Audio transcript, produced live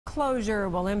Closure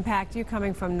will impact you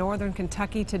coming from northern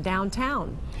Kentucky to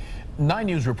downtown. 9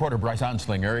 News reporter Bryce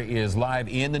Onslinger is live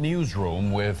in the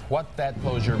newsroom with what that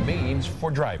closure means for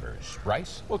drivers.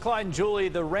 Bryce? Well, Clyde and Julie,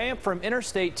 the ramp from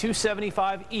Interstate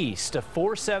 275 east to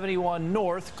 471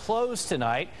 north closed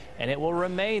tonight, and it will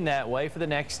remain that way for the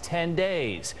next 10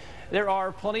 days. There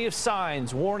are plenty of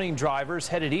signs warning drivers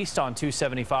headed east on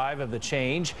 275 of the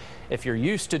change. If you're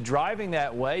used to driving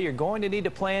that way, you're going to need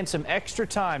to plan some extra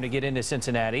time to get into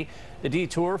Cincinnati. The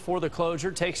detour for the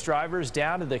closure takes drivers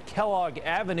down to the Kellogg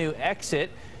Avenue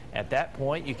exit. At that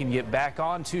point, you can get back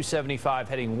on 275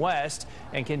 heading west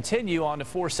and continue on to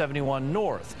 471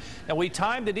 north. Now, we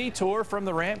timed the detour from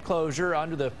the ramp closure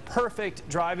under the perfect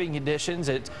driving conditions.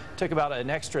 It took about an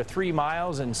extra 3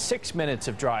 miles and 6 minutes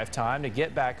of drive time to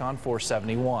get back on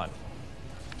 471.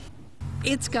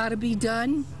 It's got to be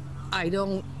done. I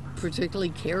don't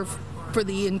particularly care for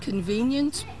the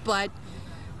inconvenience, but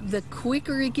the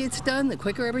quicker it gets done, the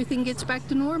quicker everything gets back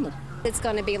to normal. It's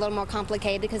going to be a little more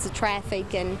complicated because of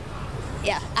traffic, and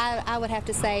yeah, I would have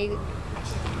to say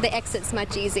the exit's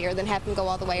much easier than having to go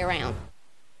all the way around.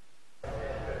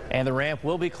 And the ramp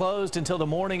will be closed until the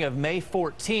morning of May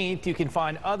 14th. You can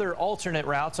find other alternate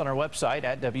routes on our website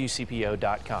at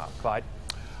WCPO.com. Clyde?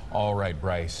 All right,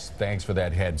 Bryce, thanks for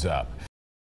that heads up.